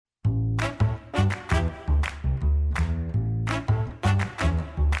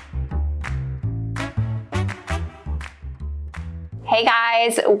Hey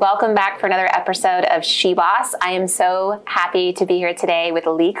guys, welcome back for another episode of SheBoss. I am so happy to be here today with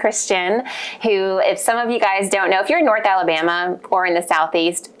Leigh Christian, who, if some of you guys don't know, if you're in North Alabama or in the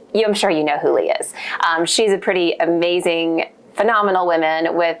Southeast, I'm sure you know who Leigh is. She's a pretty amazing, phenomenal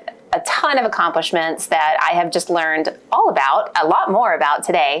woman with a ton of accomplishments that I have just learned all about, a lot more about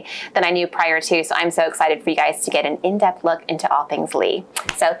today than I knew prior to. So I'm so excited for you guys to get an in-depth look into all things Leigh.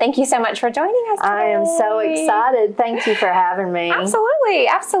 So thank you so much for joining us today. I am so excited. Thank you for having me. Absolutely,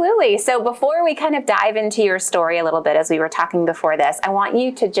 absolutely. So before we kind of dive into your story a little bit, as we were talking before this, I want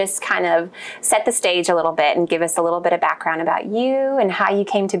you to just kind of set the stage a little bit and give us a little bit of background about you and how you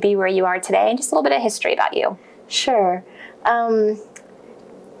came to be where you are today, and just a little bit of history about you. Sure.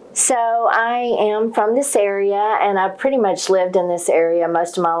 So I am from this area, and I've pretty much lived in this area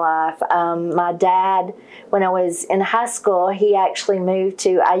most of my life. My dad, when I was in high school, he actually moved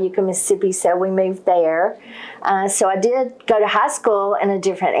to Iuka, Mississippi, so we moved there. So I did go to high school in a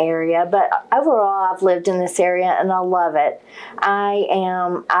different area, but overall I've lived in this area and I love it.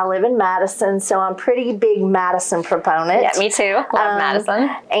 I live in Madison, so I'm a pretty big Madison proponent. Yeah, me too. Love Madison.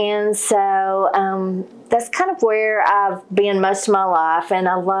 And so that's kind of where I've been most of my life, and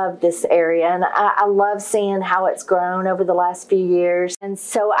I love this area, and I love seeing how it's grown over the last few years. And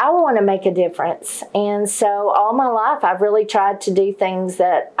so I want to make a difference. And so all my life I've really tried to do things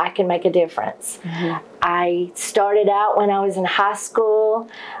that I can make a difference. Mm-hmm. I started out when I was in high school.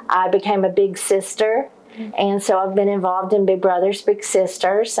 I became a big sister. And so I've been involved in Big Brothers, Big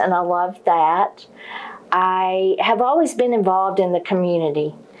Sisters, and I love that. I have always been involved in the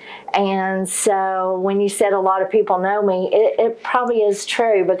community. And so when you said a lot of people know me, it probably is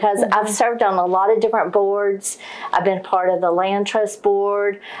true, because mm-hmm. I've served on a lot of different boards. I've been part of the Land Trust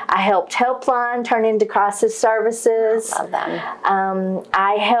Board. I helped Helpline turn into crisis services. I love them.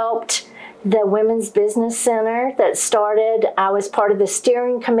 I helped the Women's Business Center that started. I was part of the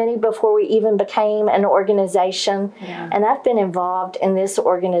steering committee before we even became an organization. Yeah. And I've been involved in this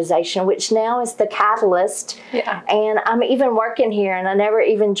organization, which now is the Catalyst. Yeah. And I'm even working here, and I never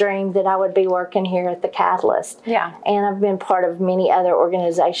even dreamed that I would be working here at the Catalyst. Yeah. And I've been part of many other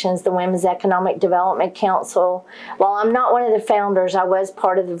organizations, the Women's Economic Development Council. While I'm not one of the founders, I was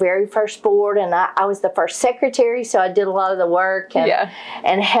part of the very first board, and I was the first secretary, so I did a lot of the work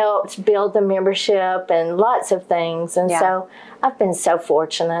and helped build the membership and lots of things. And so I've been so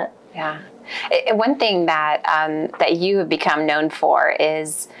fortunate. Yeah. One thing that that you have become known for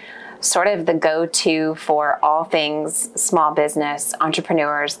is sort of the go-to for all things small business,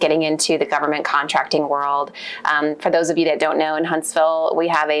 entrepreneurs, getting into the government contracting world. For those of you that don't know, in Huntsville, we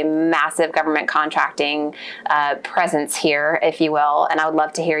have a massive government contracting presence here, if you will, and I would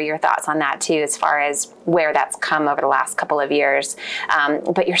love to hear your thoughts on that too, as far as where that's come over the last couple of years.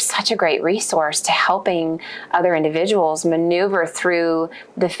 But you're such a great resource to helping other individuals maneuver through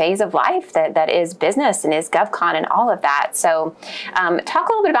the phase of life that is business and is GovCon and all of that. So talk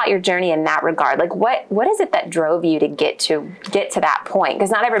a little bit about your journey in that regard. Like what is it that drove you to get to that point?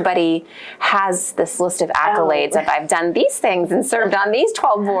 Because not everybody has this list of accolades of I've done these things and served on these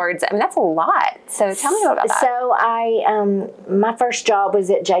 12 boards. I mean, that's a lot. So tell me about that. So my first job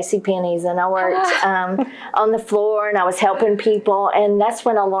was at JCPenney's, and I worked on the floor, and I was helping people, and that's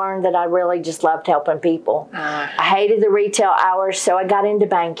when I learned that I really just loved helping people. I hated the retail hours, so I got into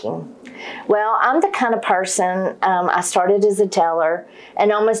banking. Well, I'm the kind of person, I started as a teller,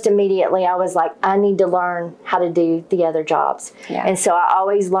 and almost immediately I was like, I need to learn how to do the other jobs. Yeah. And so I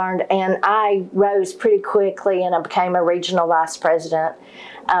always learned, and I rose pretty quickly, and I became a regional vice president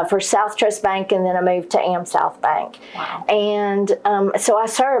for South Trust Bank, and then I moved to AmSouth Bank. Wow. And so I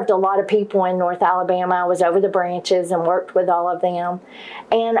served a lot of people in North Alabama. I was over the branches and worked with all of them.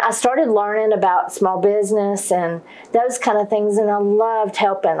 And I started learning about small business and those kind of things, and I loved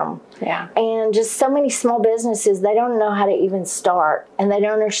helping them. Yeah. And just so many small businesses, they don't know how to even start, and they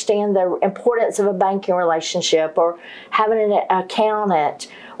don't understand the importance of a banking relationship or having an accountant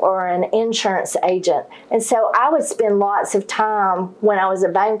or an insurance agent. And so I would spend lots of time when I was a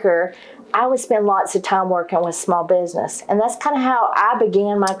banker, I would spend lots of time working with small business. And that's kind of how I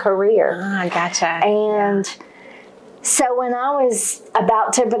began my career. Ah, gotcha. And so when I was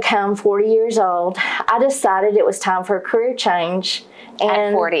about to become 40 years old, I decided it was time for a career change.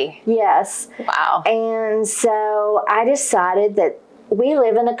 At 40? Yes. Wow. And so I decided that we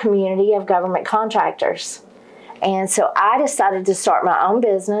live in a community of government contractors. And so I decided to start my own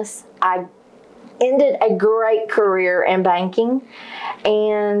business. I ended a great career in banking.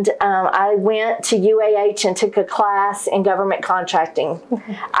 And I went to UAH and took a class in government contracting.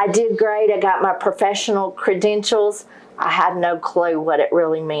 I did great. I got my professional credentials. I had no clue what it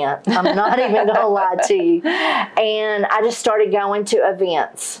really meant. I'm not even going to lie to you. And I just started going to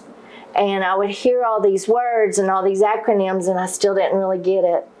events. And I would hear all these words and all these acronyms, and I still didn't really get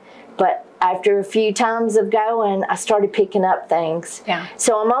it. But after a few times of going, I started picking up things. Yeah.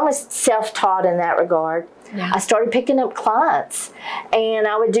 So I'm almost self-taught in that regard. Yeah. I started picking up clients, and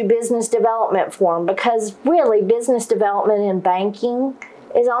I would do business development for them, because really business development in banking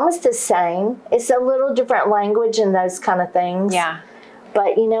is almost the same. It's a little different language and those kind of things. Yeah.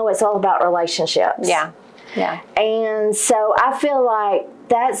 But it's all about relationships. Yeah. Yeah. And so I feel like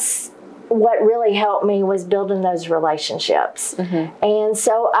that's what really helped me, was building those relationships. Mm-hmm. And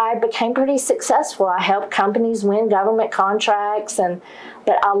so I became pretty successful. I helped companies win government contracts,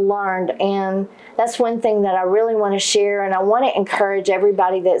 but I learned, and that's one thing that I really want to share, and I want to encourage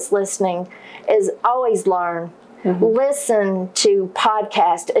everybody that's listening, is always learn. Mm-hmm. Listen to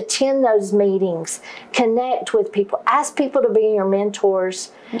podcasts, attend those meetings, connect with people, ask people to be your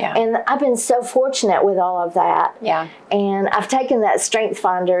mentors. Yeah. And I've been so fortunate with all of that. Yeah. And I've taken that Strength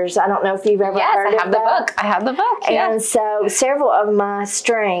Finders. I don't know if you've ever heard of that. Yes, I have the book. And so several of my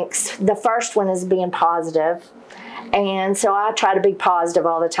strengths, the first one is being positive. And so I try to be positive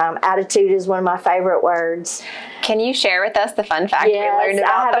all the time. Attitude is one of my favorite words. Can you share with us the fun fact we learned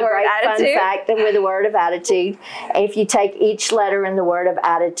about the word attitude? Fun fact with the word of attitude. If you take each letter in the word of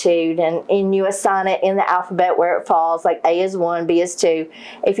attitude and you assign it in the alphabet where it falls, like A is 1, B is 2.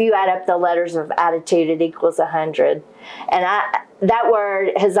 If you add up the letters of attitude, it equals 100. And that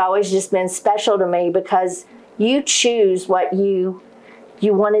word has always just been special to me, because you choose what you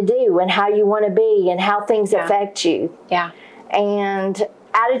want to do and how you want to be and how things affect you. Yeah. And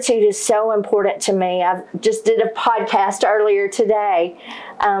attitude is so important to me. I just did a podcast earlier today,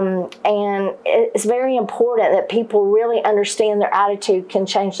 and it's very important that people really understand their attitude can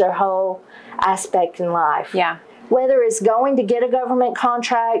change their whole aspect in life. Yeah. Whether it's going to get a government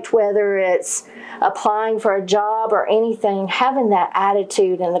contract, whether it's applying for a job or anything, having that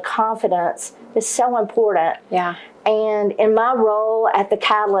attitude and the confidence is so important. Yeah. And in my role at the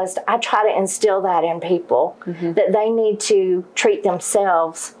Catalyst, I try to instill that in people, mm-hmm. that they need to treat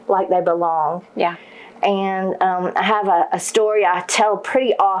themselves like they belong. Yeah. And I have a story I tell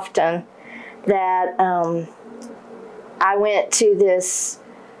pretty often, that I went to this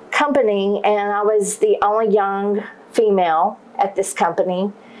company, and I was the only young female at this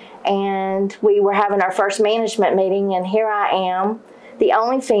company, and we were having our first management meeting, and here I am, the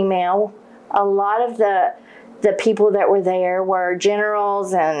only female. A lot of the people that were there were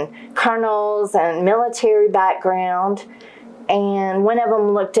generals and colonels and military background, and one of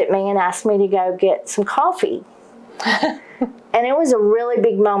them looked at me and asked me to go get some coffee. And it was a really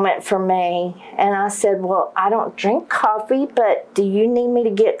big moment for me. And I said, well, I don't drink coffee, but do you need me to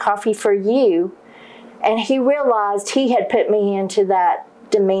get coffee for you? And he realized he had put me into that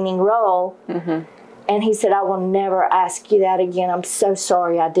demeaning role. Mm-hmm. And he said, I will never ask you that again. I'm so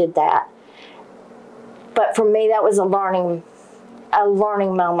sorry I did that. But for me, that was a learning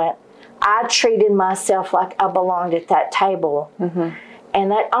moment. I treated myself like I belonged at that table. Mm-hmm.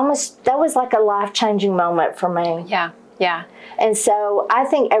 And that was like a life-changing moment for me. Yeah, yeah. And so I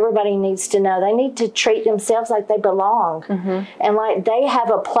think everybody needs to know they need to treat themselves like they belong. Mm-hmm. And like they have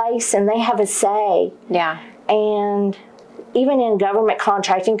a place and they have a say. Yeah. And even in government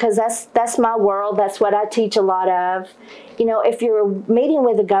contracting, because that's my world, that's what I teach a lot of. If you're meeting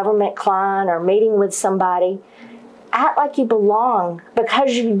with a government client or meeting with somebody, act like you belong,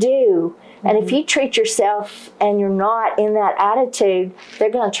 because you do. And if you treat yourself and you're not in that attitude,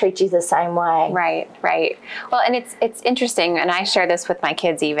 they're going to treat you the same way. Right, right. Well, and it's interesting, and I share this with my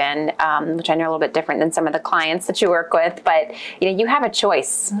kids even, which I know a little bit different than some of the clients that you work with, but you have a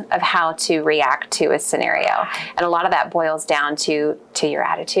choice of how to react to a scenario. And a lot of that boils down to your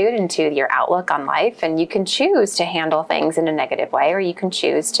attitude and to your outlook on life. And you can choose to handle things in a negative way, or you can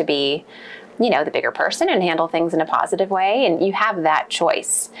choose to be the bigger person and handle things in a positive way. And you have that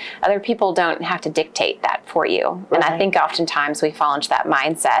choice. Other people don't have to dictate that for you. Right. And I think oftentimes we fall into that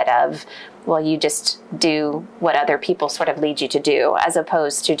mindset of, well, you just do what other people sort of lead you to do, as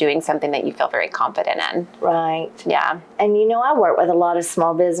opposed to doing something that you feel very confident in. Right. Yeah. And I work with a lot of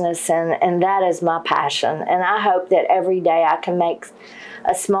small business, and that is my passion. And I hope that every day I can make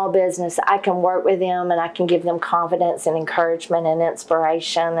a small business, I can work with them and I can give them confidence and encouragement and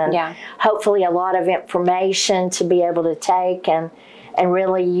inspiration, and hopefully a lot of information to be able to take and and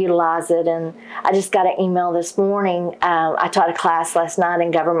really utilize it. And I just got an email this morning. I taught a class last night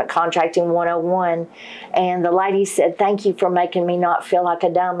in Government Contracting 101, and the lady said, "Thank you for making me not feel like a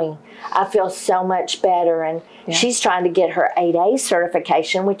dummy. I feel so much better." And she's trying to get her 8A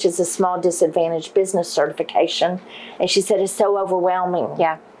certification, which is a small disadvantaged business certification. And she said it's so overwhelming.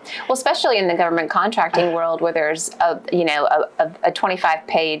 Yeah. Well, especially in the government contracting world, where there's a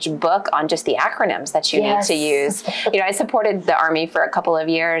 25-page book on just the acronyms that you need to use. I supported the Army for a couple of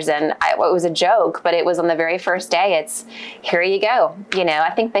years, and it was a joke, but it was on the very first day. It's here you go.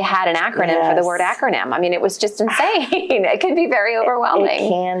 I think they had an acronym for the word acronym. I mean, it was just insane. It could be very overwhelming. It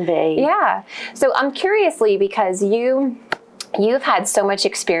can be. Yeah. So I'm curious, Leigh, because you've had so much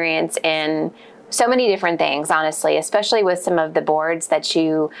experience in so many different things, honestly, especially with some of the boards that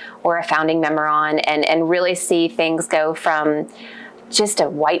you were a founding member on, and really see things go from just a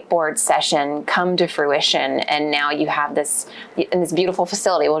whiteboard session come to fruition, and now you have this in this beautiful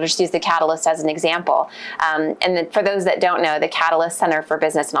facility. We'll just use the Catalyst as an example. For those that don't know, the Catalyst Center for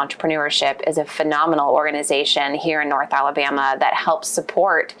Business and Entrepreneurship is a phenomenal organization here in North Alabama that helps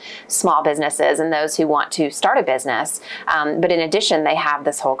support small businesses and those who want to start a business. But in addition, they have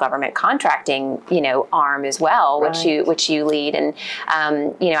this whole government contracting, arm as well, which you lead. And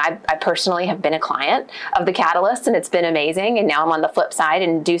I personally have been a client of the Catalyst, and it's been amazing. And now I'm on the flip side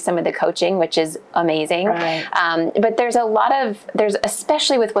and do some of the coaching, which is amazing. But there's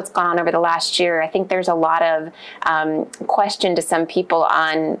especially with what's gone on over the last year, I think there's a lot of question to some people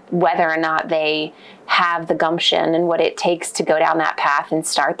on whether or not they have the gumption and what it takes to go down that path and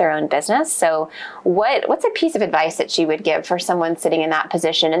start their own business. So what's a piece of advice that you would give for someone sitting in that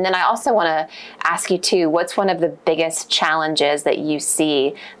position? And then I also want to ask you too, what's one of the biggest challenges that you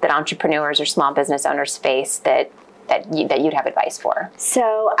see that entrepreneurs or small business owners face that you'd have advice for?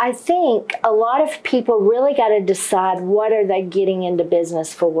 So I think a lot of people really got to decide, what are they getting into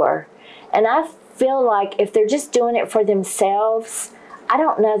business for? And I feel like if they're just doing it for themselves, I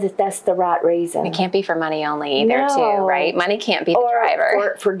don't know that that's the right reason. It can't be for money only either, too, right? Money can't be the driver.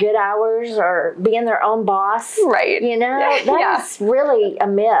 Or for good hours, or being their own boss. Right. That's really a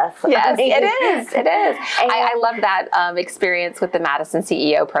myth. Yes, it is. It is. I love that experience with the Madison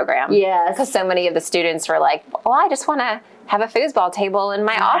CEO program. Yes. Because so many of the students were like, well, I just want to have a foosball table in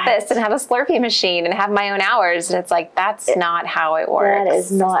my office and have a Slurpee machine and have my own hours. And it's like, that's not how it works. That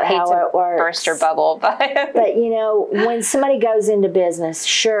is not how it works. Burst your bubble. But when somebody goes into business,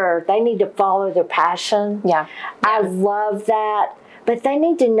 sure, they need to follow their passion. Yeah. I love that. But they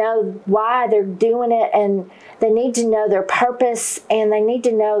need to know why they're doing it, and they need to know their purpose, and they need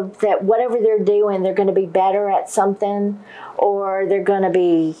to know that whatever they're doing, they're going to be better at something, or they're going to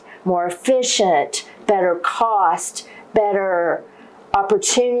be more efficient, better cost, better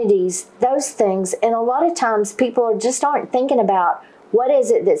opportunities, those things. And a lot of times people just aren't thinking about, what is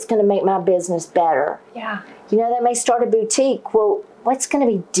it that's going to make my business better? Yeah. They may start a boutique. Well, what's going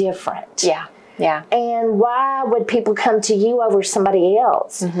to be different? Yeah. Yeah. And why would people come to you over somebody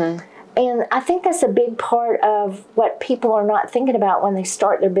else? Mm-hmm. And I think that's a big part of what people are not thinking about when they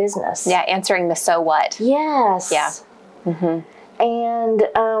start their business. Yeah, answering the so what. Yes. Yeah. Mm-hmm.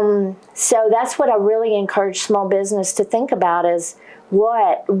 And so that's what I really encourage small business to think about, is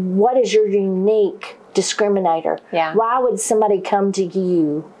what is your unique discriminator? Yeah. Why would somebody come to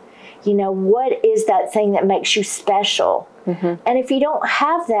you? What is that thing that makes you special? Mm-hmm. And if you don't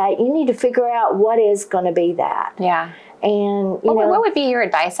have that, you need to figure out what is going to be that. Yeah. And what would be your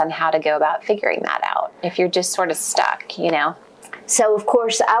advice on how to go about figuring that out if you're just sort of stuck, So, of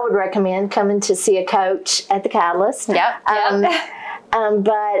course, I would recommend coming to see a coach at the Catalyst. Yep.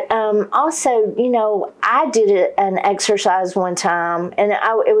 But also, I did an exercise one time, and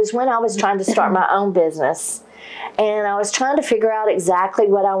it was when I was trying to start my own business. And I was trying to figure out exactly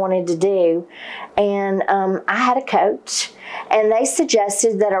what I wanted to do. And I had a coach, and they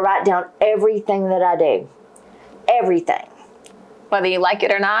suggested that I write down everything that I do. Everything. Whether you like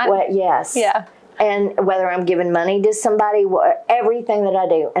it or not? Well, yes. Yeah. And whether I'm giving money to somebody, everything that I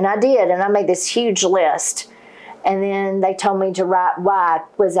do. And I did, and I made this huge list. And then they told me to write why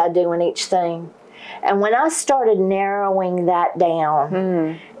was I doing each thing. And when I started narrowing that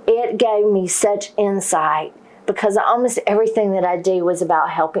down, it gave me such insight, because almost everything that I do was about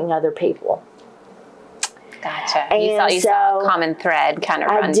helping other people. Gotcha. You saw a common thread kind of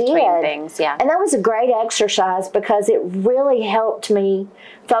run between things. Yeah. And that was a great exercise, because it really helped me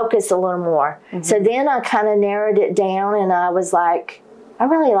focus a little more. Mm-hmm. So then I kind of narrowed it down, and I was like, I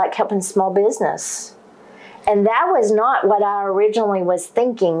really like helping small business. And that was not what I originally was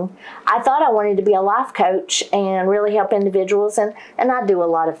thinking. I thought I wanted to be a life coach and really help individuals, and I do a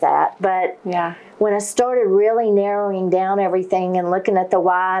lot of that. But when I started really narrowing down everything and looking at the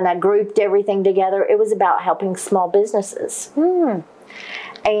why, and I grouped everything together, it was about helping small businesses.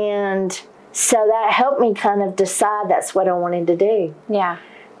 And so that helped me kind of decide that's what I wanted to do. Yeah.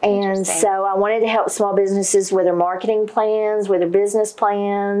 And so I wanted to help small businesses with their marketing plans, with their business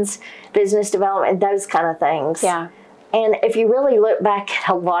plans, business development, those kind of things. Yeah. And if you really look back at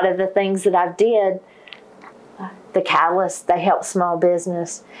a lot of the things that I've did, the Catalyst, they help small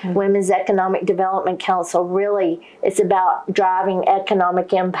business. Women's Economic Development Council, really, it's about driving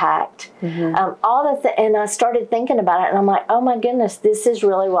economic impact. And I started thinking about it, and I'm like, oh my goodness, this is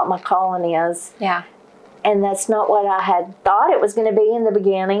really what my calling is. Yeah. And that's not what I had thought it was going to be in the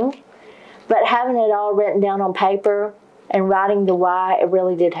beginning. But having it all written down on paper and writing the why, it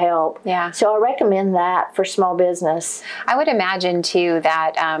really did help. Yeah. So I recommend that for small business. I would imagine too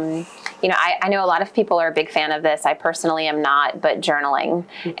that, I know a lot of people are a big fan of this. I personally am not, but journaling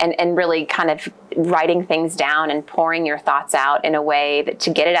and really kind of writing things down and pouring your thoughts out in a way that to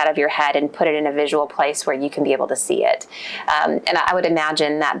get it out of your head and put it in a visual place where you can be able to see it. And I would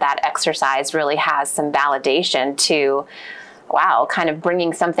imagine that exercise really has some validation to, wow, kind of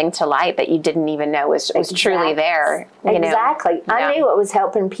bringing something to light that you didn't even know was truly there. Exactly. I knew it was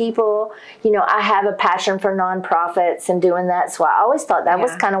helping people. I have a passion for nonprofits and doing that, so I always thought that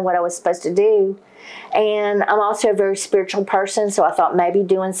was kind of what I was supposed to do. And I'm also a very spiritual person, so I thought maybe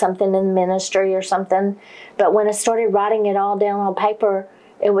doing something in ministry or something. But when I started writing it all down on paper,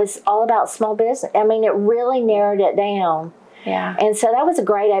 it was all about small business. I mean, it really narrowed it down. Yeah. And so that was a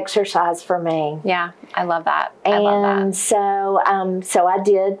great exercise for me. Yeah, I love that. And so I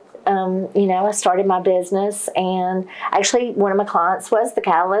did, I started my business, and actually one of my clients was the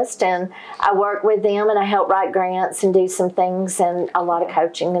Catalyst, and I worked with them and I helped write grants and do some things and a lot of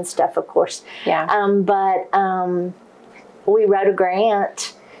coaching and stuff, of course. Yeah. But we wrote a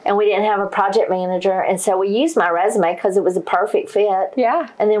grant, and we didn't have a project manager, and so we used my resume because it was a perfect fit. Yeah.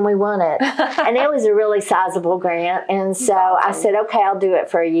 And then we won it. And it was a really sizable grant, and so I said, okay, I'll do it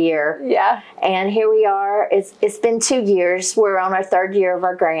for a year. Yeah. And here we are. It's been 2 years. We're on our 3rd year of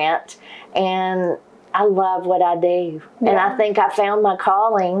our grant, and I love what I do. Yeah. And I think I found my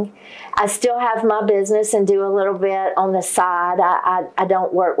calling. I still have my business and do a little bit on the side. I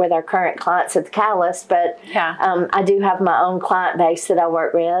don't work with our current clients at the Catalyst, but I do have my own client base that I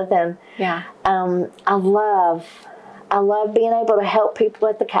work with. And I love being able to help people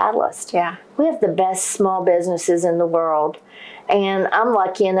at the Catalyst. Yeah. We have the best small businesses in the world. And I'm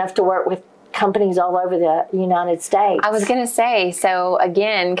lucky enough to work with companies all over the United States. I was going to say, so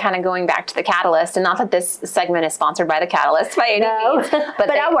again, kind of going back to the Catalyst, and not that this segment is sponsored by the Catalyst by any means,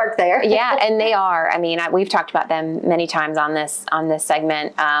 but I work there. Yeah, and they are. I mean, we've talked about them many times on this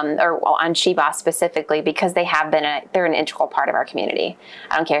segment, or on SheBoss specifically, because they have been they're an integral part of our community.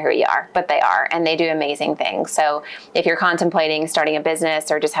 I don't care who you are, but they are, and they do amazing things. So if you're contemplating starting a business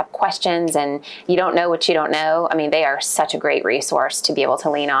or just have questions and you don't know what you don't know, I mean, they are such a great resource to be able to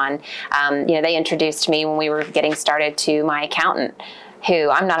lean on. They introduced me when we were getting started to my accountant, who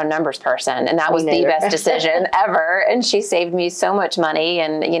I'm not a numbers person, and that was the best decision ever. And she saved me so much money,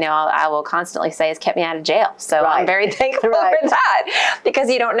 and I will constantly say it's kept me out of jail. So I'm very thankful for that, because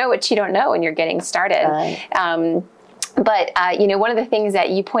you don't know what you don't know when you're getting started. Right. But, one of the things that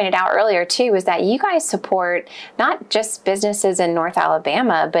you pointed out earlier, too, is that you guys support not just businesses in North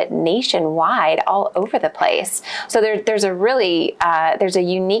Alabama, but nationwide, all over the place. So there's a really, there's a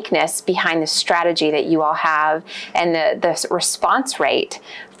uniqueness behind the strategy that you all have, and the response rate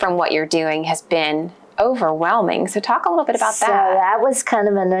from what you're doing has been overwhelming. So talk a little bit about that. So that was kind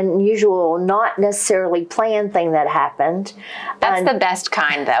of an unusual, not necessarily planned thing that happened. That's the best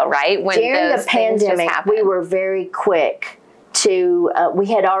kind, though, right? When during the pandemic, we were very quick to, we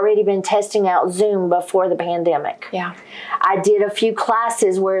had already been testing out Zoom before the pandemic. Yeah. I did a few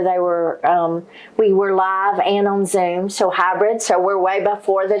classes where they were, we were live and on Zoom, so hybrid, so we're way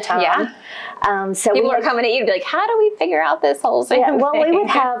before the time. Yeah. So people were coming to you to be like, how do we figure out this whole Zoom thing? Well, we would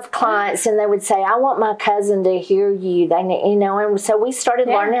have clients and they would say, I want my cousin to hear you. They, and so we started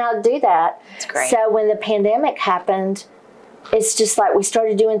learning how to do that. That's great. So when the pandemic happened, it's just like we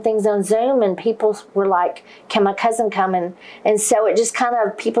started doing things on Zoom, and people were like, can my cousin come? And so it just kind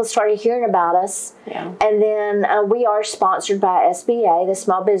of, people started hearing about us. Yeah. And then we are sponsored by SBA, the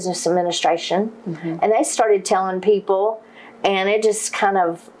Small Business Administration. Mm-hmm. And they started telling people, and it just kind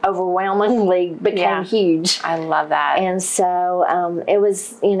of overwhelmingly became huge. I love that. And so it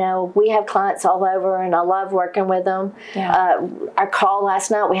was, we have clients all over, and I love working with them. Yeah. Our call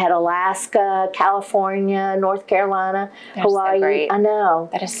last night, we had Alaska, California, North Carolina, Hawaii. So great. I know.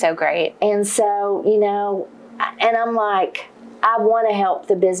 That is so great. And so, and I'm like, I want to help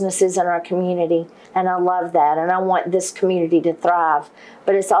the businesses in our community, and I love that, and I want this community to thrive.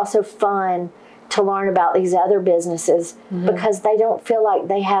 But it's also fun to learn about these other businesses because they don't feel like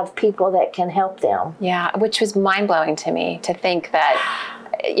they have people that can help them. Yeah, which was mind-blowing to me to think that,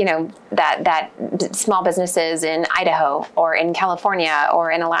 you know, that small businesses in Idaho or in California or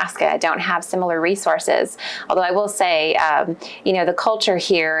in Alaska don't have similar resources. Although I will say, you know, the culture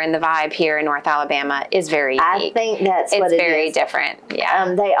here and the vibe here in North Alabama is very unique. I think that's what it is. It's very different.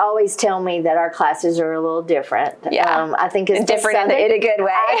 Yeah. They always tell me that our classes are a little different. Yeah. I think it's different in a good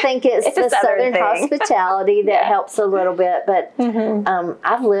way. I think it's the Southern hospitality that Yeah. helps a little bit. But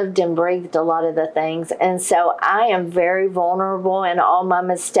I've lived and breathed a lot of the things. And so I am very vulnerable in all my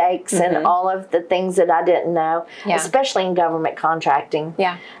mistakes and all of the things that I didn't know, especially in government contracting.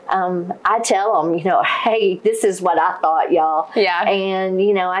 Yeah. I tell them, you know, hey, this is what I thought, y'all. Yeah. And,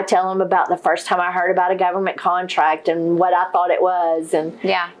 you know, I tell them about the first time I heard about a government contract and what I thought it was. And,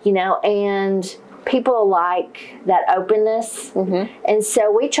 you know, and people like that openness. And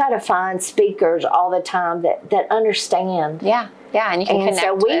so we try to find speakers all the time that understand. Yeah. Yeah, and you can connect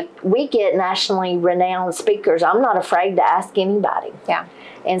so we get nationally renowned speakers. I'm not afraid to ask anybody. Yeah.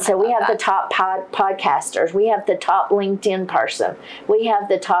 And so we have the top podcasters. We have the top LinkedIn person. We have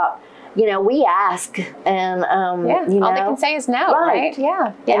the top, you know, we ask. And, you know, all they can say is no, right?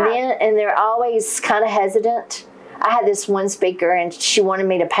 Yeah. And they're always kind of hesitant. I had this one speaker, and she wanted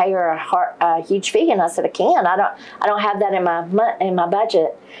me to pay her a huge fee, and I said, I can't. I don't have that in my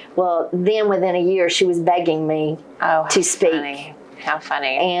budget. Well, then within a year, she was begging me to speak. Funny. How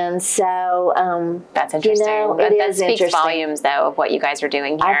funny. And so that's interesting. You know, that speaks volumes, though, of what you guys are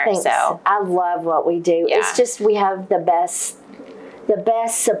doing here. I think so. I love what we do. Yeah. It's just we have the best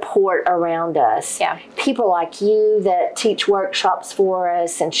support around us. Yeah. People like you that teach workshops for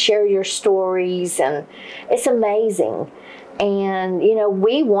us and share your stories, and it's amazing. And, you know,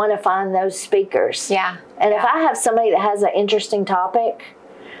 we want to find those speakers. Yeah. And if I have somebody that has an interesting topic,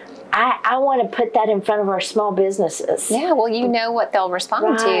 I want to put that in front of our small businesses. Yeah, well, you know what they'll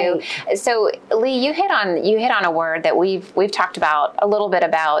respond to. So, Leigh, you hit on a word that we've talked about a little bit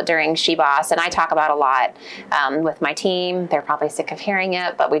about during SheBoss, and I talk about a lot with my team. They're probably sick of hearing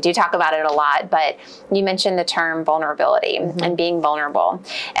it, but we do talk about it a lot. But you mentioned the term vulnerability and being vulnerable,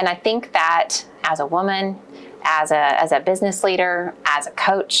 and I think that as a woman, as a business leader, as a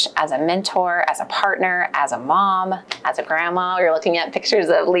coach, as a mentor, as a partner, as a mom, as a grandma. We were looking at pictures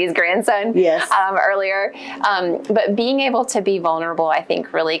of Leigh's grandson earlier. But being able to be vulnerable, I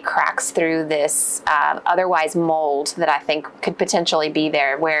think, really cracks through this otherwise mold that I think could potentially be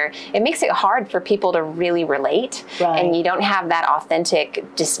there, where it makes it hard for people to really relate, and you don't have that authentic,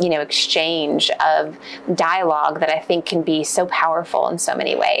 exchange of dialogue that I think can be so powerful in so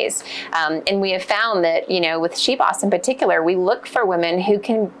many ways. And we have found that, with SheBoss in particular, we look for women who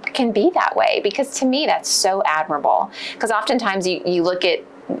can be that way, because to me that's so admirable. Because oftentimes you look at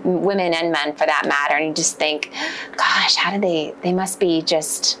women and men for that matter, and you just think, gosh, how do they must be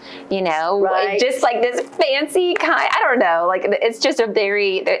just, just like this fancy kind, I don't know, like it's just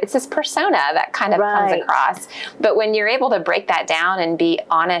it's this persona that kind of comes across. But when you're able to break that down and be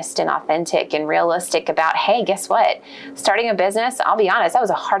honest and authentic and realistic about, hey, guess what? Starting a business, I'll be honest, that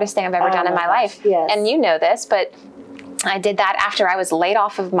was the hardest thing I've ever done in my life. Yes. And you know this, but I did that after I was laid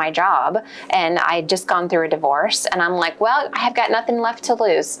off of my job, and I had just gone through a divorce, and I'm like, well, I have got nothing left to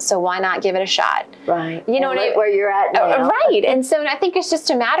lose, so why not give it a shot? Right. You know what I mean? Where you're at now. Right. And so I think it's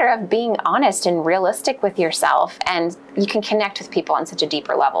just a matter of being honest and realistic with yourself, and you can connect with people on such a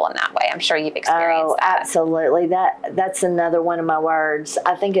deeper level in that way. I'm sure you've experienced that. Absolutely. That's another one of my words.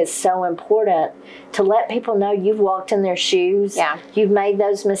 I think it's so important to let people know you've walked in their shoes. Yeah. You've made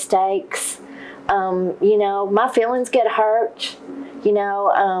those mistakes. My feelings get hurt.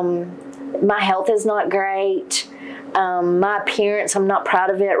 My health is not great. My appearance, I'm not proud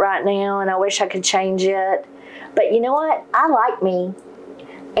of it right now, and I wish I could change it. But you know what? I like me.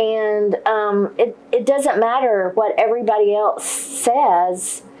 And it doesn't matter what everybody else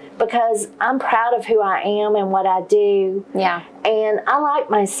says, because I'm proud of who I am and what I do. Yeah. And I like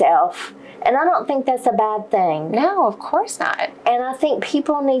myself. And I don't think that's a bad thing. No, of course not. And I think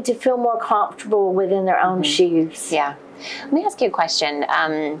people need to feel more comfortable within their own shoes. Yeah. Let me ask you a question.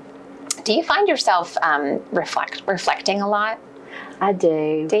 Do you find yourself reflecting a lot? I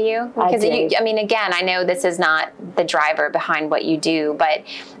do. Do you? Because again, I know this is not the driver behind what you do, but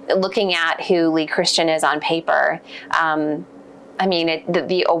looking at who Leigh Christian is on paper, I mean,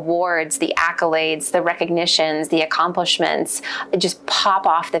 the awards, the accolades, the recognitions, the accomplishments just pop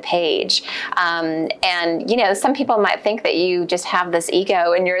off the page. And, you know, some people might think that you just have this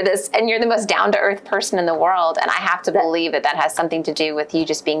ego and you're the most down-to-earth person in the world. And I have to believe that has something to do with you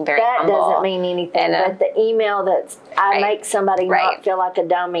just being very humble. That doesn't mean anything. But the email that I make somebody not feel like a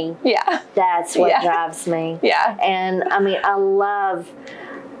dummy, that's what drives me. Yeah. And I mean, I love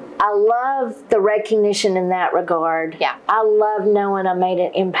the recognition in that regard. Yeah. I love knowing I made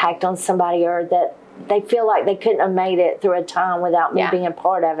an impact on somebody, or that they feel like they couldn't have made it through a time without me being a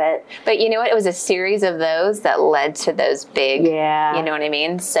part of it. But you know what? It was a series of those that led to those big, you know what I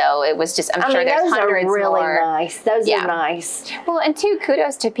mean? So it was just, I'm sure there's hundreds more. Those are really nice. Those are nice. Well, and two,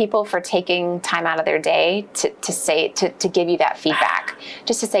 kudos to people for taking time out of their day to give you that feedback.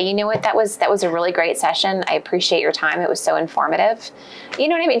 Just to say, you know what, that was a really great session. I appreciate your time. It was so informative. You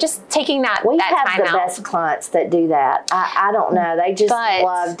know what I mean? Just taking that time out. We have the best clients that do that. I don't know. They just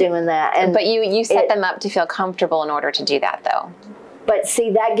love doing that. But you set them up to feel comfortable in order to do that, though. But see,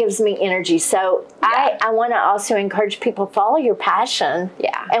 that gives me energy. So I want to also encourage people, follow your passion.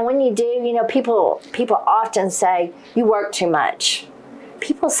 Yeah. And when you do, you know, people often say, you work too much.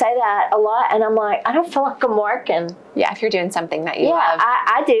 People say that a lot, and I'm like, I don't feel like I'm working. Yeah, if you're doing something that you love.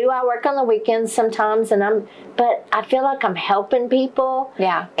 I do. I work on the weekends sometimes, but I feel like I'm helping people.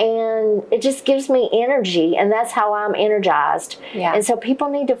 Yeah. And it just gives me energy, and that's how I'm energized. Yeah. And so people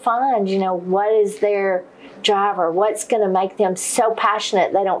need to find, you know, what is their driver, what's going to make them so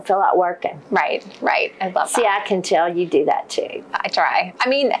passionate they don't feel like working. Right. I love that. See, I can tell you do that too. I try. I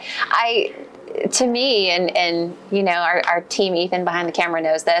mean, to me, and you know, our team Ethan behind the camera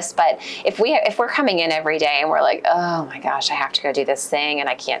knows this, but if we're coming in every day and we're like, oh my gosh, I have to go do this thing and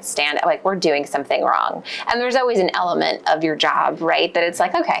I can't stand it, like, we're doing something wrong. And there's always an element of your job, right, that it's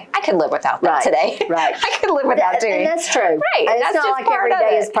like, okay, I could live without that today. Right. I could live without doing. And that's true. Right. And it's not like every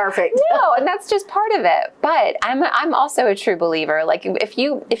day is perfect. No, and that's just part of it. But I'm also a true believer. Like, if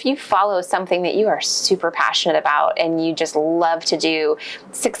you follow something that you are super passionate about and you just love to do,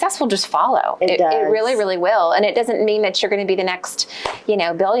 success will just follow. It really, really will. And it doesn't mean that you're going to be the next, you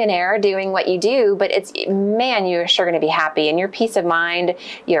know, billionaire doing what you do, but man, you're sure going to be happy. And your peace of mind,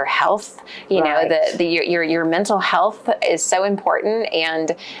 your health, you know, your mental health is so important.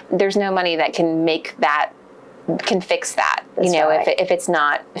 And there's no money that can fix that, you know, if it's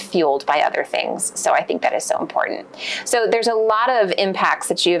not fueled by other things. So I think that is so important. So there's a lot of impacts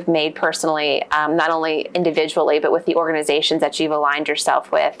that you have made personally, not only individually, but with the organizations that you've aligned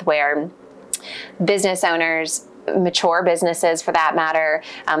yourself with, where business owners, mature businesses for that matter,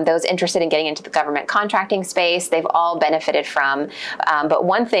 those interested in getting into the government contracting space, they've all benefited from. But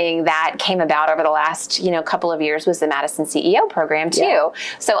one thing that came about over the last, you know, couple of years was the Madison CEO program too. Yeah.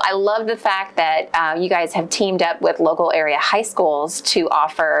 So I love the fact that you guys have teamed up with local area high schools to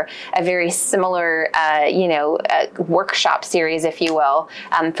offer a very similar, workshop series, if you will,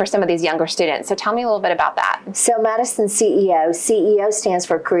 for some of these younger students. So tell me a little bit about that. So Madison CEO stands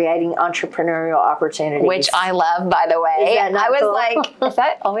for Creating Entrepreneurial Opportunities. Which I love. By the way, I was cool? Like, is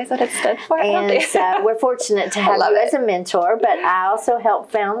that always what it stood for? And so we're fortunate to have you as a mentor, but I also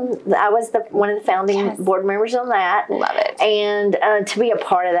helped I was one of the founding board members on that. Love it. And to be a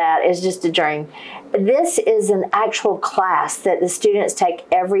part of that is just a dream. This is an actual class that the students take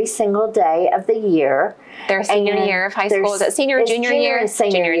every single day of the year. Their senior year of high school. Is it senior, junior year? And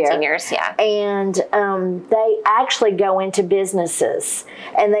senior and seniors, yeah. And they actually go into businesses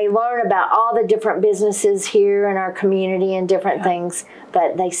and they learn about all the different businesses here in our community and different things,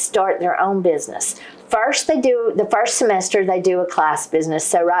 but they start their own business. First, the first semester, they do a class business.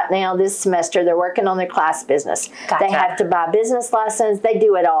 So right now, this semester, they're working on their class business. Gotcha. They have to buy business license. They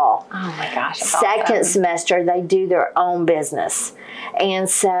do it all. Oh, my gosh. Second semester, they do their own business. And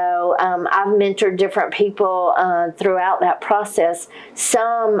so I've mentored different people throughout that process.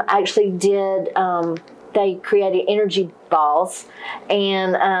 Some actually did, they created energy balls,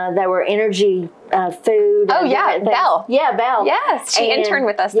 and they were energy food. Oh, yeah, Belle. Yeah, Belle. Yes, she interned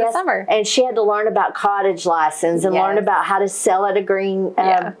with us this summer. And she had to learn about cottage license and learn about how to sell at a green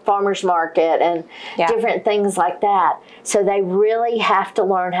farmer's market and different things like that. So they really have to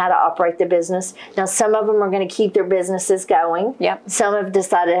learn how to operate the business. Now, some of them are going to keep their businesses going. Yep. Some have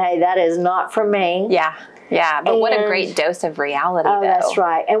decided, hey, that is not for me. Yeah. Yeah, but what a great dose of reality, though. That's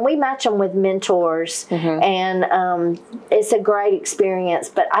right. And we match them with mentors, and it's a great experience.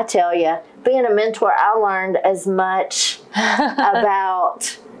 But I tell you, being a mentor, I learned as much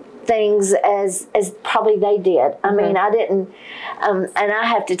about things as probably they did. I mean, I didn't, and I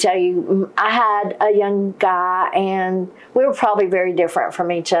have to tell you, I had a young guy, and we were probably very different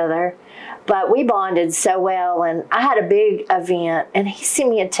from each other, but we bonded so well. And I had a big event, and he sent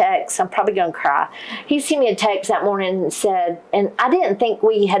me a text. I'm probably going to cry. He sent me a text that morning and said, and I didn't think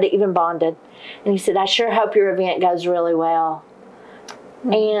we had even bonded, and he said, "I sure hope your event goes really well."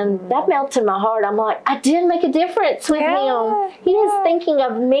 And that melted my heart. I'm like, I did make a difference with him. He was thinking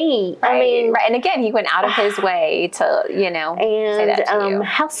of me. Right, I mean, and again, he went out of his way to, say that to you.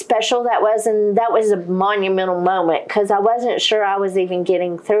 How special that was. And that was a monumental moment, because I wasn't sure I was even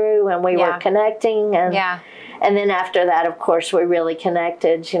getting through, and we were connecting. And then after that, of course, we really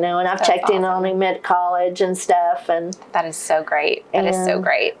connected, and I've checked in on him at college and stuff. And that is so great. That is so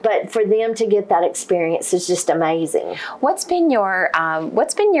great. But for them to get that experience is just amazing. What's been your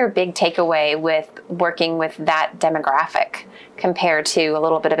big takeaway with working with that demographic compared to a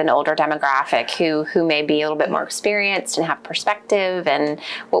little bit of an older demographic who may be a little bit more experienced and have perspective? And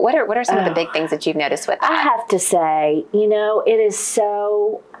what are some of the big things that you've noticed with that? I have to say, it is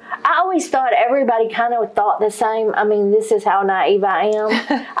so... I always thought everybody kind of thought the same. I mean, this is how naive I am.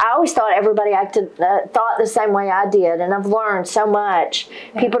 I always thought everybody thought the same way I did, and I've learned so much.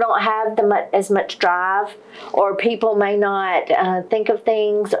 People don't have as much drive, or people may not think of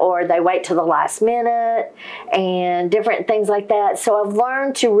things, or they wait till the last minute, and different things like that. So I've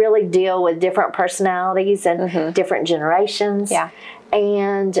learned to really deal with different personalities and different generations. Yeah.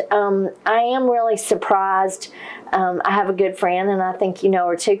 And I am really surprised. I have a good friend, and I think you know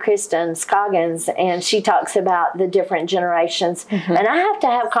her too, Kristen Scoggins, and she talks about the different generations. And I have to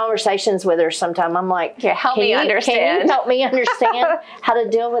have conversations with her sometime. I'm like, help me understand. Can you help me understand how to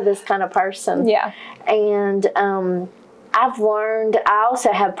deal with this kind of person? Yeah. And I've learned, I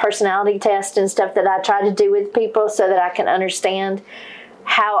also have personality tests and stuff that I try to do with people so that I can understand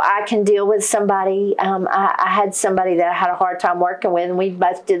how I can deal with somebody. I had somebody that I had a hard time working with, and we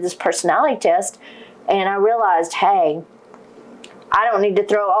both did this personality test, and I realized, hey, I don't need to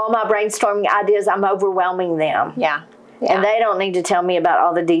throw all my brainstorming ideas. I'm overwhelming them. Yeah. And they don't need to tell me about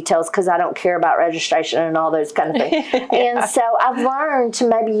all the details, because I don't care about registration and all those kind of things. And so I've learned to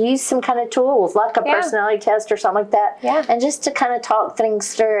maybe use some kind of tools like a personality test or something like that, and just to kind of talk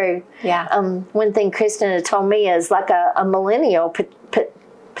things through. One thing Kristen had told me is, like a millennial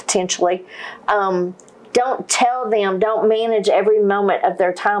potentially, don't tell them, don't manage every moment of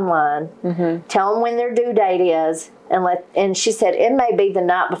their timeline. Tell them when their due date is, and she said it may be the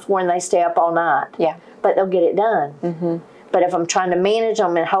night before and they stay up all night. But they'll get it done. But if I'm trying to manage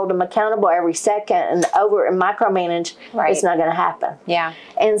them and hold them accountable every second and micromanage, it's not going to happen.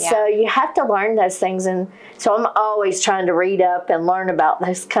 And so you have to learn those things. And so I'm always trying to read up and learn about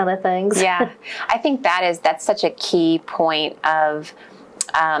those kind of things. I think that's such a key point of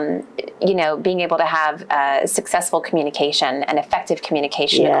being able to have successful communication and effective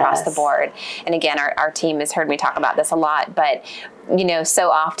communication across the board. And again, our team has heard me talk about this a lot, but so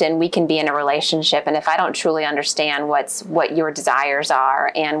often we can be in a relationship, and if I don't truly understand what your desires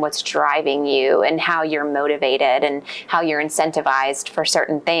are and what's driving you and how you're motivated and how you're incentivized for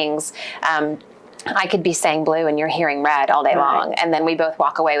certain things, I could be saying blue and you're hearing red all day long, and then we both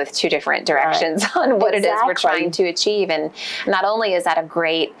walk away with two different directions on what it is we're trying to achieve. And not only is that a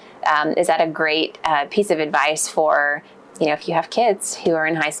great piece of advice for, if you have kids who are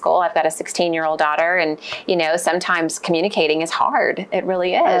in high school. I've got a 16-year-old daughter, and sometimes communicating is hard. It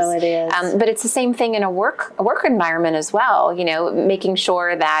really is. Oh, it is. But it's the same thing in a work environment as well. Making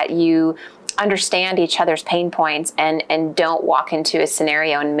sure that you understand each other's pain points and don't walk into a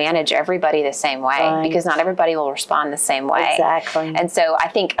scenario and manage everybody the same way, because not everybody will respond the same way. Exactly. And so I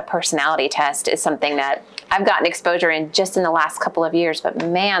think a personality test is something that I've gotten exposure in just in the last couple of years, but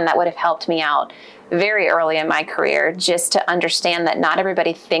man, that would have helped me out very early in my career, just to understand that not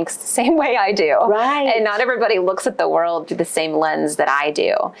everybody thinks the same way I do. And not everybody looks at the world through the same lens that I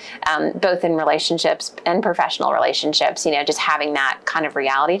do, both in relationships and professional relationships. Just having that kind of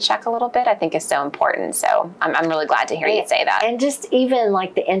reality check a little bit, I think, is so important. So I'm really glad to hear you say that. And just even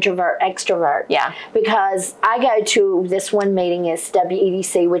like the introvert, extrovert. Because I go to this one meeting, it's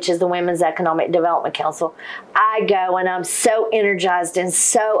WEDC, which is the Women's Economic Development Council. I go and I'm so energized and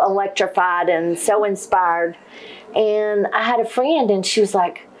so electrified and so inspired. And I had a friend, and she was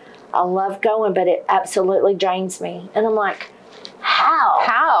like, I love going, but it absolutely drains me. And I'm like,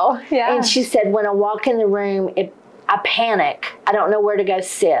 how? And she said, when I walk in the room, I panic. I don't know where to go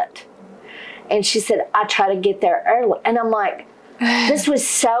sit. And she said, I try to get there early. And I'm like, this was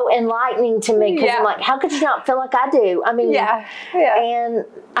so enlightening to me, because I'm like, how could you not feel like I do? I mean, and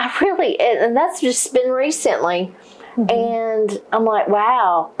I really, and that's just been recently. And I'm like,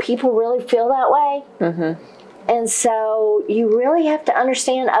 wow, people really feel that way. And so you really have to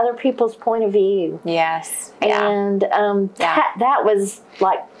understand other people's point of view. Yes. And that was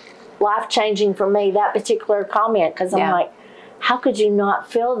like life-changing for me, that particular comment, because I'm like, how could you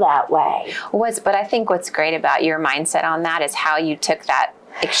not feel that way? But I think what's great about your mindset on that is how you took that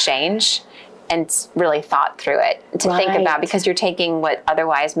exchange and really thought through it to think about, because you're taking what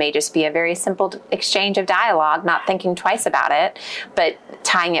otherwise may just be a very simple exchange of dialogue, not thinking twice about it, but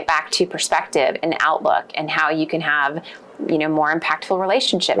tying it back to perspective and outlook and how you can have, you know, more impactful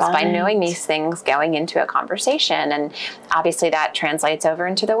relationships by knowing these things going into a conversation. And obviously that translates over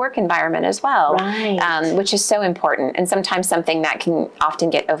into the work environment as well, which is so important. And sometimes something that can often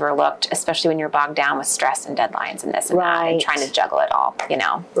get overlooked, especially when you're bogged down with stress and deadlines and this and that and trying to juggle it all, you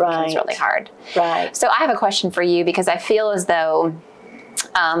know, it's really hard. So I have a question for you, because I feel as though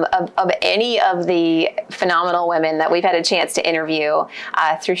of any of the phenomenal women that we've had a chance to interview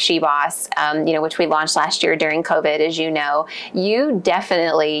through SheBoss, you know, which we launched last year during COVID, as you know, you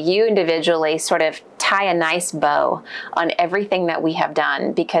individually sort of tie a nice bow on everything that we have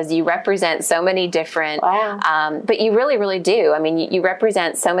done, because you represent so many different, but you really, really do. I mean, you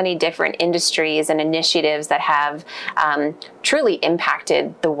represent so many different industries and initiatives that have truly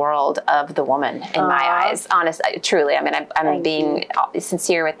impacted the world of the woman in my eyes. Honestly, truly. I mean, I'm being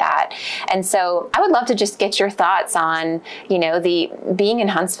sincere with that. And so I would love to just get your thoughts on, you know, the being in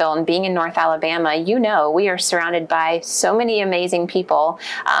Huntsville and being in North Alabama. You know, we are surrounded by so many amazing people,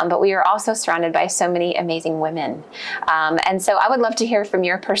 but we are also surrounded by so many amazing women. And so I would love to hear from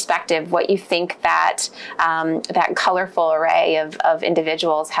your perspective what you think that that colorful array of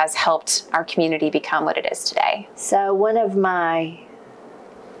individuals has helped our community become what it is today. So one of my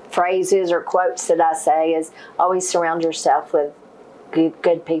phrases or quotes that I say is always surround yourself with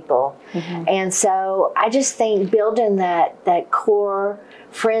good people. And so I just think building that core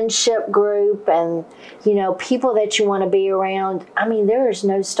friendship group and, you know, people that you want to be around, I mean, there is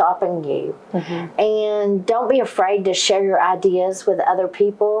no stopping you. And don't be afraid to share your ideas with other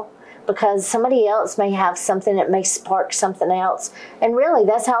people, because somebody else may have something that may spark something else. And really,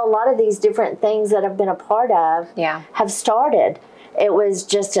 that's how a lot of these different things that I've been a part of have started. It was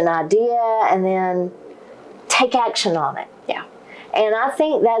just an idea, and then take action on it. And I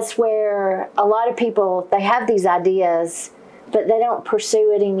think that's where a lot of people, they have these ideas, but they don't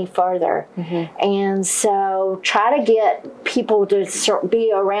pursue it any further. And so try to get people to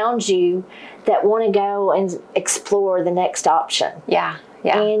be around you that want to go and explore the next option.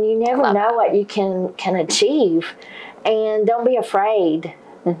 And you never know what you can achieve. And don't be afraid.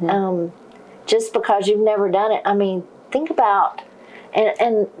 Just because you've never done it. I mean, think about,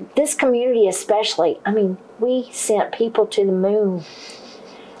 and this community especially, I mean, we sent people to the moon.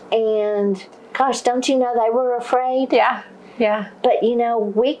 And gosh, don't you know they were afraid? But you know,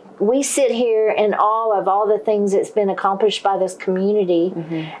 we sit here in awe of all the things that's been accomplished by this community.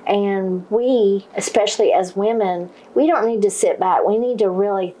 And we, especially as women, we don't need to sit back. We need to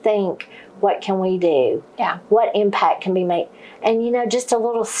really think, what can we do? What impact can be made? And you know, just a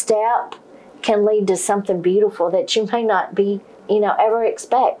little step can lead to something beautiful that you may not be, you know, ever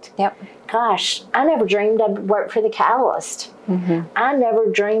expect. Gosh, I never dreamed I'd work for the Catalyst. I never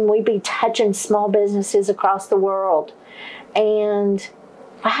dreamed we'd be touching small businesses across the world. And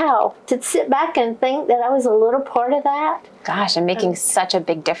wow, to sit back and think that I was a little part of that. Gosh, and making such a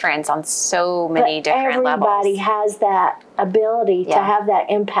big difference on so many different levels. Everybody has that ability to have that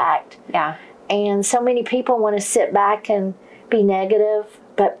impact. And so many people want to sit back and be negative,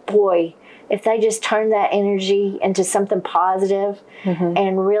 but boy, if they just turned that energy into something positive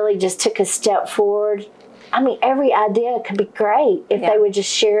and really just took a step forward, I mean, every idea could be great if they would just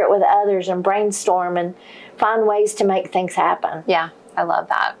share it with others and brainstorm and find ways to make things happen. I love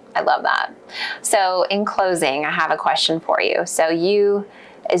that. I love that. So in closing, I have a question for you. So you,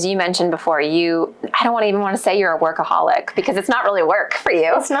 as you mentioned before, I don't even want to say you're a workaholic, because it's not really work for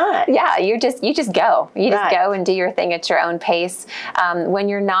you. It's not. You just go. You just go and do your thing at your own pace. When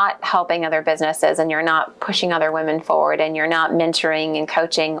you're not helping other businesses and you're not pushing other women forward and you're not mentoring and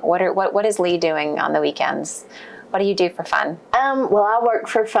coaching, what is Leigh doing on the weekends? What do you do for fun? Well, I work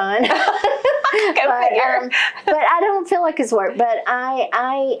for fun. Go figure. But I don't feel like it's work. But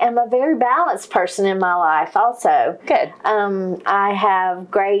I am a very balanced person in my life also. Good. I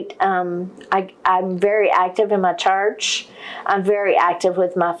have great, I'm very active in my church. I'm very active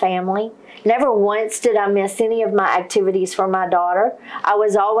with my family. Never once did I miss any of my activities for my daughter. I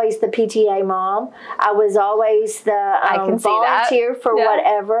was always the PTA mom. I was always the volunteer for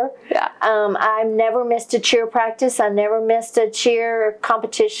whatever. Yeah. I never missed a cheer practice. I never missed a cheer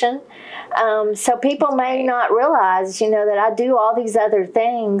competition. So people may not realize, that I do all these other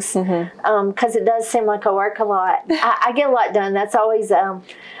things because it does seem like I work a lot. I get a lot done. That's always a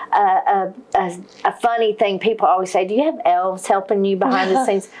funny thing. People always say, do you have elves helping you behind the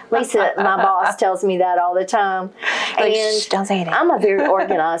scenes? Lisa, my boss, tells me that all the time. Like, and don't say anything. I'm a very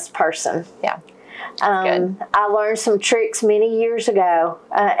organized person. Yeah. I learned some tricks many years ago.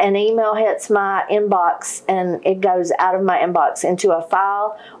 An email hits my inbox and it goes out of my inbox into a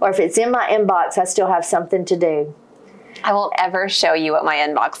file, or if it's in my inbox, I still have something to do. I won't ever show you what my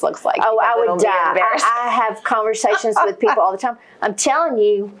inbox looks like. Oh, I would die. I have conversations with people all the time. I'm telling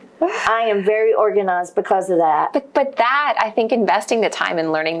you, I am very organized because of that. But that, I think investing the time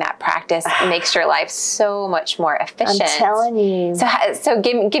in learning that practice makes your life so much more efficient. I'm telling you. So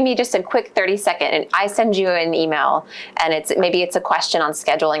give me just a quick 30-second, and I send you an email, and maybe it's a question on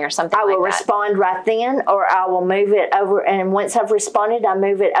scheduling or something like that. I will respond right then, or I will move it over, and once I've responded, I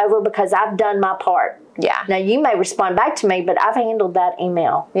move it over because I've done my part. Yeah. Now, you may respond back to me, but I've handled that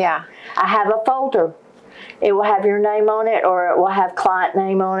email. Yeah. I have a folder. It will have your name on it, or it will have client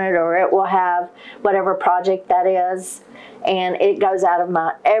name on it, or it will have whatever project that is. And it goes out of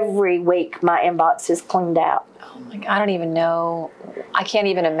every week my inbox is cleaned out. Oh my God, I don't even know. I can't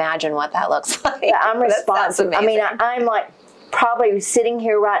even imagine what that looks like. Yeah, I'm responsive. I mean, I'm like probably sitting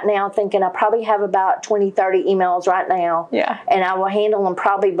here right now thinking I probably have about 20, 30 emails right now. Yeah. And I will handle them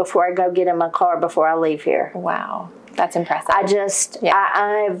probably before I go get in my car before I leave here. Wow. That's impressive.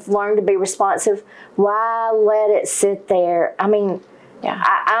 I've learned to be responsive. Why let it sit there? I mean,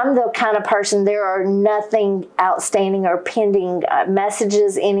 I'm the kind of person, there are nothing outstanding or pending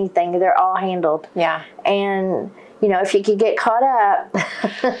messages, anything. They're all handled. Yeah. And, if you could get caught up.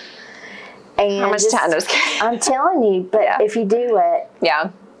 And how much time? I'm telling you, but if you do it.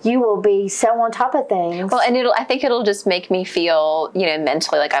 Yeah. You will be so on top of things. Well, and I think it'll just make me feel,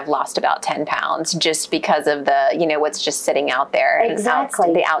 mentally like I've lost about 10 pounds just because of the, what's just sitting out there.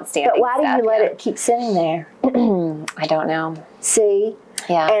 Exactly. The outstanding But why do stuff, you let it keep sitting there? I don't know. See?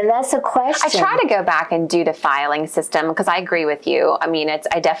 Yeah. And that's a question. I try to go back and do the filing system because I agree with you. I mean,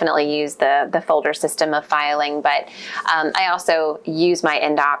 I definitely use the folder system of filing, but I also use my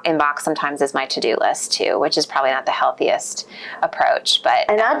inbox sometimes as my to-do list too, which is probably not the healthiest approach.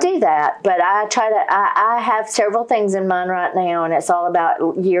 And I do that, but I try to. I have several things in mind right now, and it's all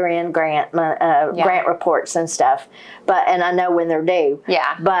about year-end grant reports and stuff. And I know when they're due.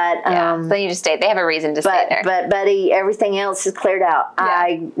 Yeah. But so you just stay. They have a reason to stay there. But buddy, everything else is cleared out. Yeah.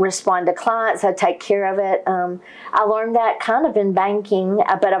 I respond to clients. I take care of it. I learned that kind of in banking,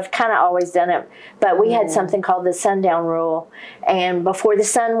 but I've kind of always done it. But we had something called the sundown rule, and before the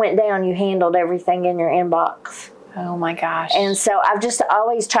sun went down, you handled everything in your inbox. Oh my gosh. And so I've just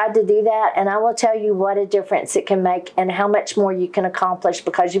always tried to do that, and I will tell you what a difference it can make and how much more you can accomplish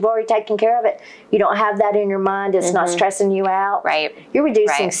because you've already taken care of it. You don't have that in your mind. It's not stressing you out. Right. You're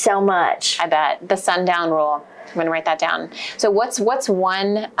reducing so much. I bet. The sundown rule. I'm going to write that down. So what's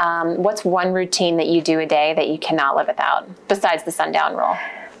one routine that you do a day that you cannot live without besides the sundown rule?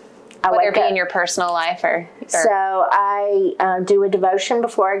 Whether it be in your personal life or... So I do a devotion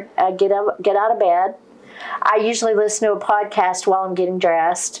before I get out of bed. I usually listen to a podcast while I'm getting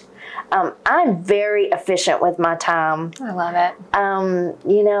dressed. I'm very efficient with my time. I love it.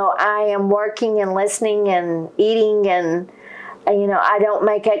 I am working and listening and eating and, I don't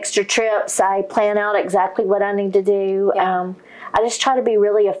make extra trips. I plan out exactly what I need to do. Yeah. I just try to be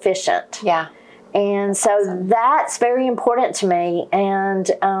really efficient. Yeah. And so that's very important to me. And,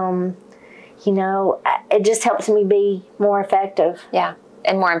 it just helps me be more effective. Yeah.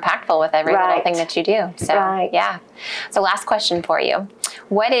 And more impactful with every little thing that you do. So, yeah. So last question for you.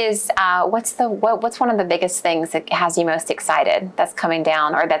 What's one of the biggest things that has you most excited that's coming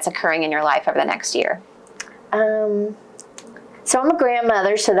down or that's occurring in your life over the next year? So I'm a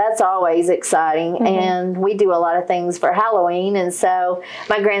grandmother, so that's always exciting. And we do a lot of things for Halloween. And so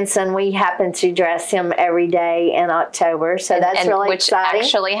my grandson, we happen to dress him every day in October. So that's really exciting. Which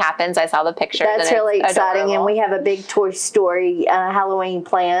actually happens. I saw the picture. That's really exciting. Adorable. And we have a big Toy Story Halloween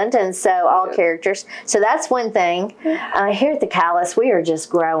planned. And so all characters. So that's one thing. Here at the Callus, we are just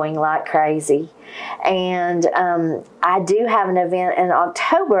growing like crazy. And I do have an event in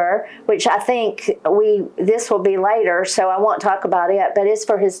October, which I think this will be later, so I won't talk talk about it, but it's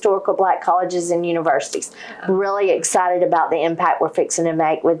for historical Black colleges and universities. Really excited about the impact we're fixing to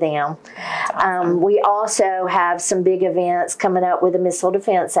make with them. Awesome. We also have some big events coming up with the Missile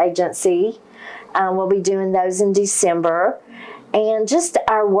Defense Agency. We'll be doing those in December. And just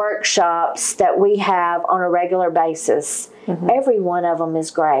our workshops that we have on a regular basis. Every one of them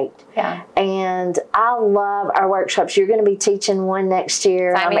is great. Yeah. And I love our workshops. You're going to be teaching one next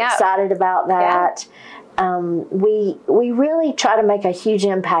year. Sign I'm me up. excited about that. Yeah. We really try to make a huge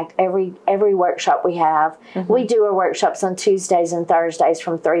impact every workshop we have. We do our workshops on Tuesdays and Thursdays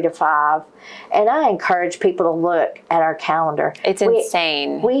from 3 to 5. And I encourage people to look at our calendar. It's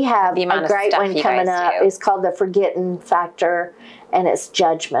insane. We have the amount a of great stuff one you coming guys up. do. It's called the Forgetting Factor, and it's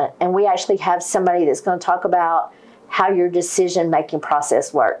judgment. And we actually have somebody that's going to talk about how your decision-making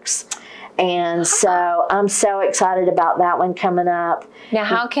process works. And so I'm so excited about that one coming up. Now,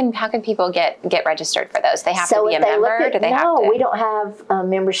 how can people get registered for those? They have to be a if they member? look at, Do they have no, to? we don't have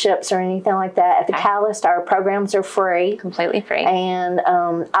memberships or anything like that. At the Catalyst, our programs are free. Completely free. And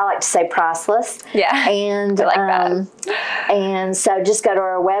I like to say priceless. Yeah, And I like that. And so just go to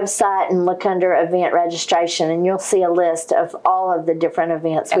our website and look under event registration, and you'll see a list of all of the different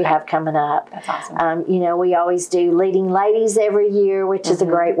events we have coming up. That's awesome. You know, we always do Leading Ladies every year, which is a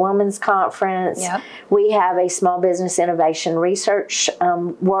great women's conference. Yep. We have a Small Business Innovation Research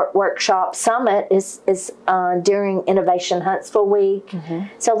workshop. Summit is during Innovation Huntsville Week.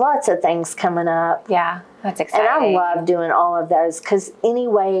 So lots of things coming up. Yeah, that's exciting. And I love doing all of those, because any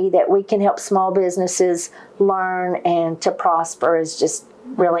way that we can help small businesses learn and to prosper is just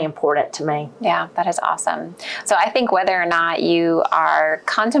really important to me. Yeah, that is awesome. So I think whether or not you are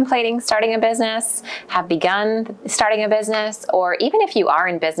contemplating starting a business, have begun starting a business, or even if you are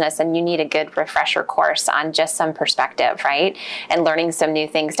in business and you need a good refresher course on just some perspective, right? And learning some new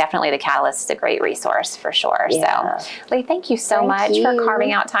things, definitely the Catalyst is a great resource for sure. Yeah. So Leigh, thank you so much for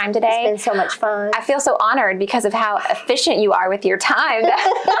carving out time today. It's been so much fun. I feel so honored because of how efficient you are with your time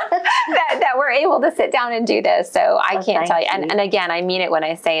that we're able to sit down and do this. So I can't tell you. And again, I mean it when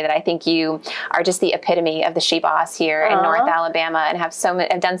I say that I think you are just the epitome of the SheBoss here in North Alabama, and have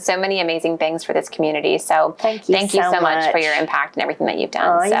done so many amazing things for this community. So thank you so much for your impact and everything that you've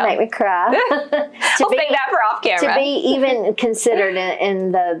done. Oh, you make me cry. We'll save that for off camera. To be even considered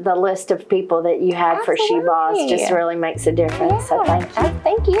in the list of people that you had for SheBoss just really makes a difference. So thank you.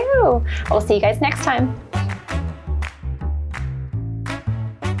 Thank you. We'll see you guys next time.